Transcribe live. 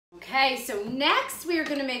Okay, so next we are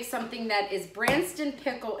going to make something that is Branston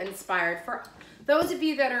Pickle inspired. For those of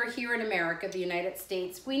you that are here in America, the United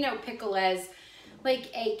States, we know pickle as like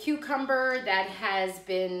a cucumber that has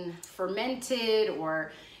been fermented,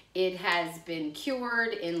 or it has been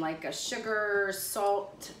cured in like a sugar,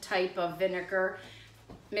 salt type of vinegar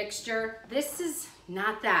mixture. This is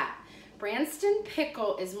not that. Branston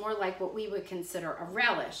Pickle is more like what we would consider a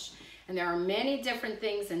relish. And there are many different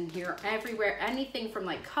things in here everywhere, anything from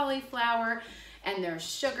like cauliflower, and there's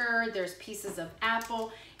sugar, there's pieces of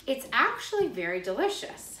apple. It's actually very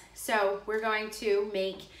delicious. So we're going to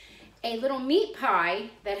make a little meat pie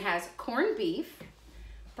that has corned beef,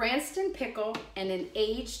 Branston pickle, and an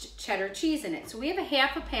aged cheddar cheese in it. So we have a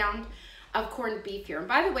 ½ pound of corned beef here. And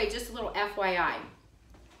by the way, just a little FYI,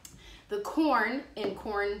 the corn in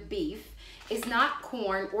corned beef is not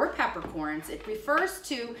corn or peppercorns. It refers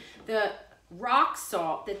to the rock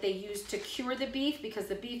salt that they use to cure the beef, because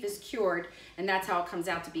the beef is cured, and that's how it comes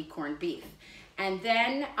out to be corned beef. And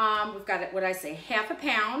then we've got, what I say, ½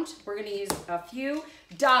 pound. We're gonna use a few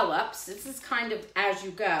dollops. This is kind of as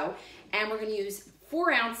you go. And we're gonna use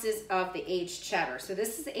 4 ounces of the aged cheddar. So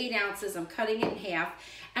this is 8 ounces, I'm cutting it in half.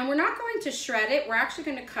 And we're not going to shred it, we're actually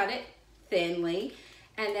gonna cut it thinly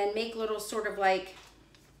and then make little sort of like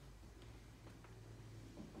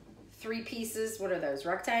 3 pieces. What are those,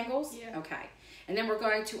 rectangles? Yeah. Okay. And then we're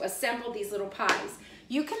going to assemble these little pies.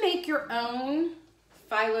 You can make your own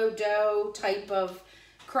phyllo dough type of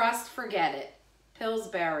crust, forget it.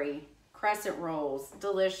 Pillsberry Crescent rolls,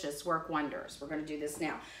 delicious, work wonders. We're gonna do this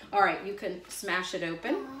now. All right, you can smash it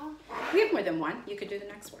open. We have more than one. You could do the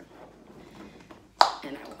next one.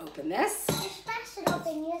 And I'll open this. You smash it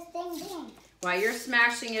open, you're thinking. While you're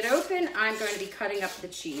smashing it open, I'm going to be cutting up the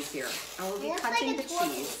cheese here. I will be cutting the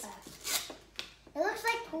cheese. It looks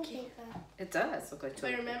like pool paper. It does look like But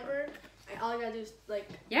toilet paper. remember, all I gotta do is like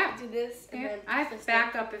do this and then I have twist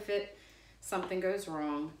backup if something goes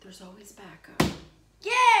wrong. There's always backup.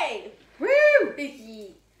 Yay!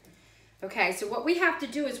 Woo! Okay, so what we have to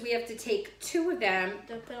do is we have to take 2 of them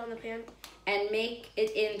Don't put it on the pan. and make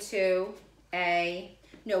it into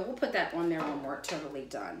no, we'll put that on there when we're totally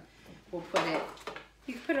done. We'll put it,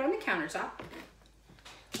 you can put it on the countertop.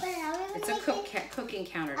 Wait, It's a cooking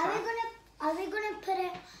countertop. Are we gonna put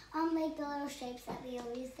it on like the little shapes that we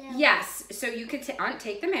always do? Yes, so you could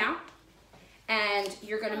take them out, and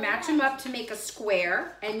you're gonna match them up to make a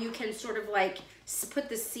square, and you can sort of like put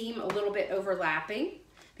the seam a little bit overlapping,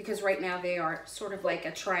 because right now they are sort of like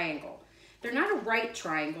a triangle. They're not a right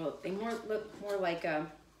triangle, they look more like a,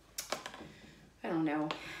 I don't know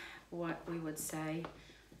what we would say,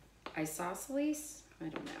 isosceles? I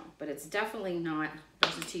don't know, but it's definitely not,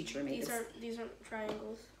 there's a teacher made this. These aren't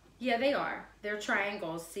triangles. Yeah, they are. They're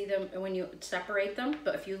triangles. See them when you separate them,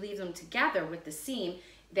 but if you leave them together with the seam,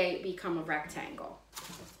 they become a rectangle.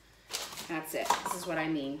 That's it. This is what I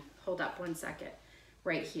mean. Hold up one second.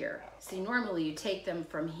 Right here. See, normally you take them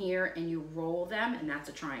from here and you roll them, and that's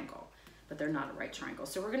a triangle, but they're not a right triangle.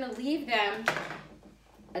 So we're gonna leave them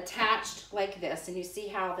attached like this, and you see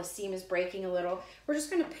how the seam is breaking a little. We're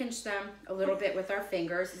just gonna pinch them a little bit with our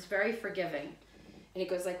fingers. It's very forgiving. And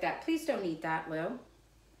it goes like that. Please don't eat that, Lou.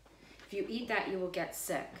 If you eat that, you will get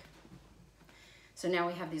sick. So now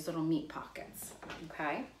we have these little meat pockets,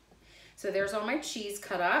 okay? So there's all my cheese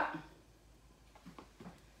cut up.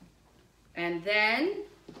 And then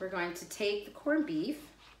we're going to take the corned beef,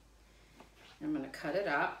 and I'm gonna cut it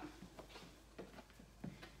up.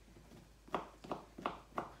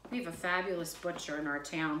 We have a fabulous butcher in our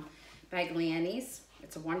town, Bagliani's.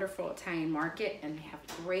 It's a wonderful Italian market, and they have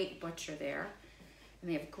a great butcher there. And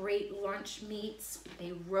they have great lunch meats.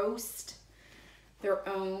 They roast their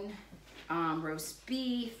own roast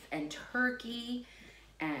beef and turkey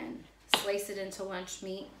and slice it into lunch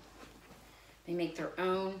meat. They make their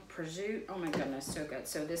own prosciutto. Oh my goodness, so good.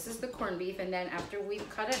 So this is the corned beef, and then after we've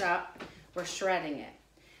cut it up, we're shredding it.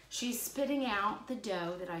 She's spitting out the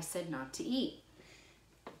dough that I said not to eat.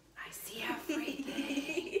 I see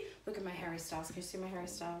everything. Look at my Harry Styles. Can you see my Harry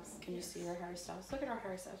Styles? Can you see our Harry Styles? Look at our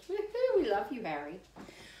Harry Styles. Woohoo, we love you, Harry.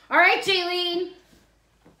 All right, Jaylene.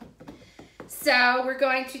 So we're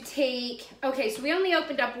going to take, okay, so we only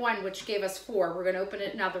opened up 1, which gave us 4. We're going to open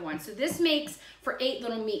another one. So this makes for 8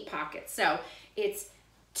 little meat pockets. So it's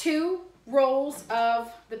 2 rolls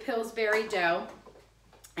of the Pillsbury dough,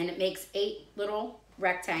 and it makes 8 little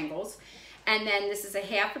rectangles. And then this is a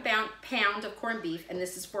 ½ pound of corned beef, and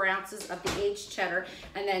this is 4 ounces of the aged cheddar,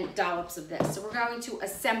 and then dollops of this. So we're going to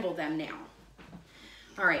assemble them now.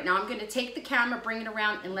 All right, now I'm gonna take the camera, bring it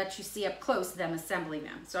around, and let you see up close them assembling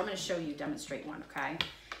them. So I'm gonna show you, demonstrate one, okay?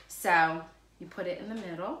 So you put it in the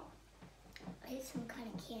middle. put some kind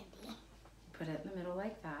of candy. Put it in the middle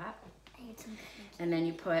like that. I need some candy. And then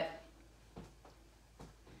you put...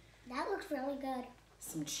 That looks really good.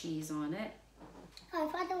 Some cheese on it. Oh,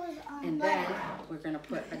 I thought that was And butter. then we're going to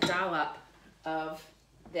put a dollop of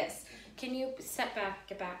this. Can you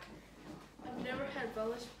get back? I've never had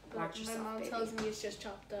relish, but Watch my yourself, mom baby. tells me it's just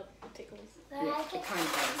chopped up pickles. But Yeah, I it took, kind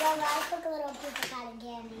of does. well, I took a little piece of cotton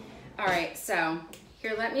candy. All right, so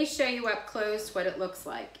here, let me show you up close what it looks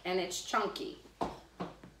like. And it's chunky.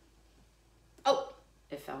 Oh,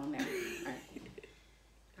 it fell in there. All right.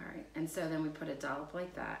 All right, and so then we put a dollop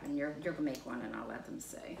like that. And you're going to make one and I'll let them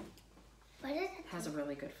see. What does it Has a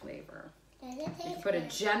really good flavor. Does it You taste can put a good?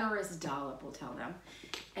 generous dollop, we'll tell them.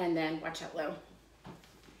 And then, watch out, Lou.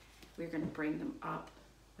 We're going to bring them up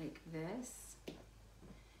like this.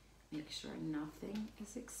 Make sure nothing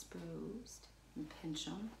is exposed. And pinch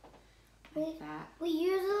them like that. We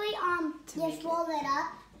usually To make just it- roll it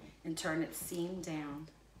up. And turn it seam down.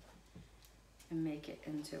 And make it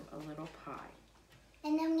into a little pie.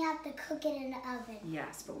 And then we have to cook it in the oven.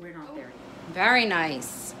 Yes, but we're not there yet. Very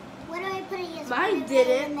nice. What do I put it in? Mine In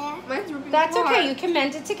didn't. there? Mine's ripping That's apart. okay, you can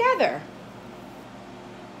mend it together.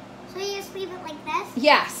 So you just leave it like this?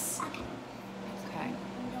 Yes. Okay. Okay.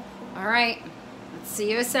 All right. Let's see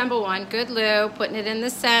you assemble one. Good, Lou. Putting it in the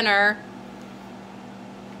center.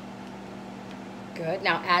 Good.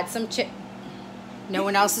 Now add some No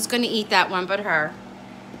one else is going to eat that one but her.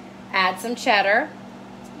 Add some cheddar.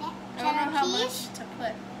 I don't know how Cheddar much cheese? to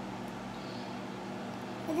put.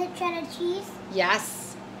 Is it cheddar cheese?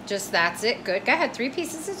 Yes. Just that's it. Good. Go ahead. 3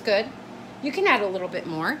 pieces is good. You can add a little bit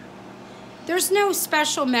more. There's no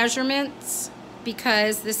special measurements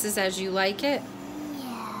because this is as you like it.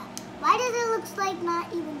 Yeah. Why does it look like not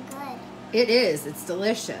even good? It is. It's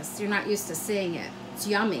delicious. You're not used to seeing it. It's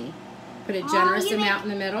yummy. Put a generous amount in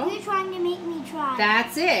the middle. You're trying to make me try.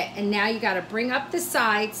 That's it. And now you got to bring up the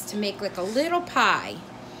sides to make like a little pie.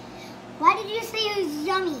 Why did you say it was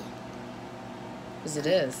yummy? Because it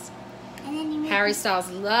is. And then you make Harry Styles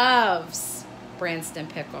loves Branston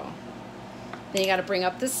Pickle. Then you got to bring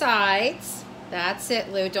up the sides. That's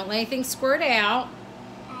it, Lou. Don't let anything squirt out.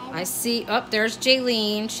 I see. Oh, there's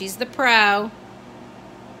Jaylene. She's the pro.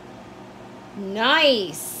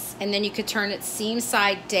 Nice. And then you could turn it seam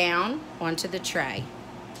side down onto the tray.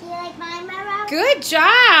 Do you like mine, Mara? Good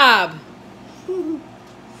job.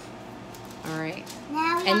 All right.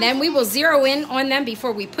 Now And then we will zero in on them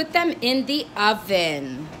before we put them in the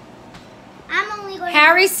oven. I'm only going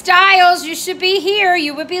Harry Styles, you should be here.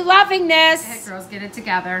 You would be loving this. Hey, girls, get it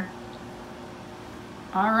together.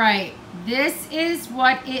 All right. This is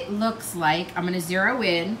what it looks like. I'm going to zero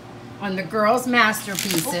in on the girls'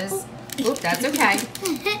 masterpieces. Oop, that's okay.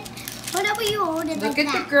 What are you holding Look like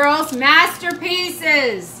at that? the girls'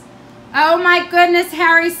 masterpieces. Oh, my goodness,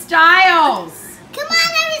 Harry Styles. Come on,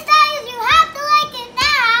 Harry Styles, you have to like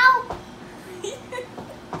it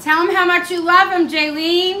now. Tell them how much you love them,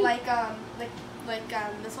 Jaylene. Like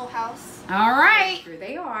this whole house. All right. Here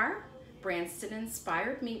they are.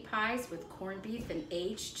 Branston-inspired meat pies with corned beef and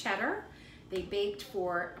aged cheddar. They baked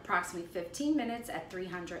for approximately 15 minutes at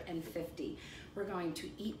 350. We're going to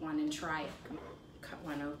eat one and try it. Come on, cut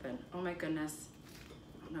one open. Oh my goodness.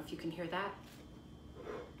 I don't know if you can hear that.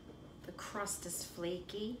 The crust is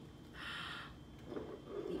flaky.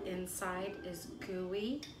 The inside is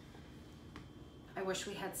gooey. I wish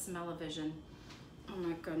we had smell-o-vision. Oh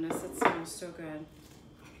my goodness, it smells so good.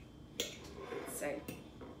 Let's see.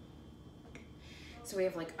 So we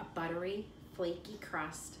have like a buttery, flaky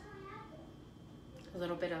crust. A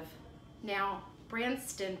little bit of, now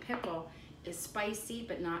Branston Pickle is spicy,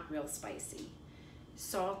 but not real spicy.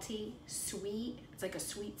 Salty, sweet, it's like a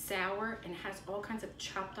sweet sour, and it has all kinds of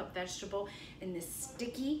chopped up vegetable and this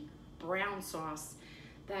sticky brown sauce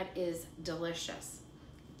that is delicious.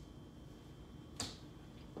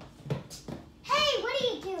 Hey, what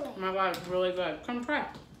are you doing? Oh my God, it's really good. Come try.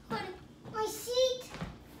 What? My seat.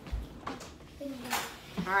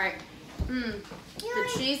 All right. The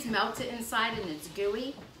cheese melted inside and it's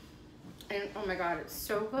gooey. And oh my God, it's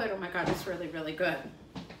so good. Oh my God, it's really, really good.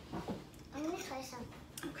 I'm gonna try some.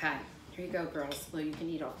 Okay, here you go, girls. Lou, you can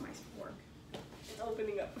eat off my fork. It's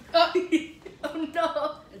opening up. Oh, Oh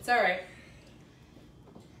no. it's all right.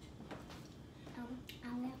 I'm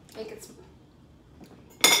gonna. Make it.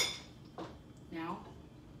 Now.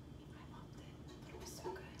 I loved it. It was so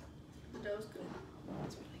good. That was good.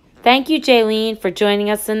 It's really good. Thank you, Jaylene, for joining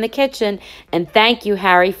us in the kitchen, and thank you,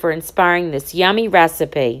 Harry, for inspiring this yummy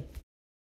recipe.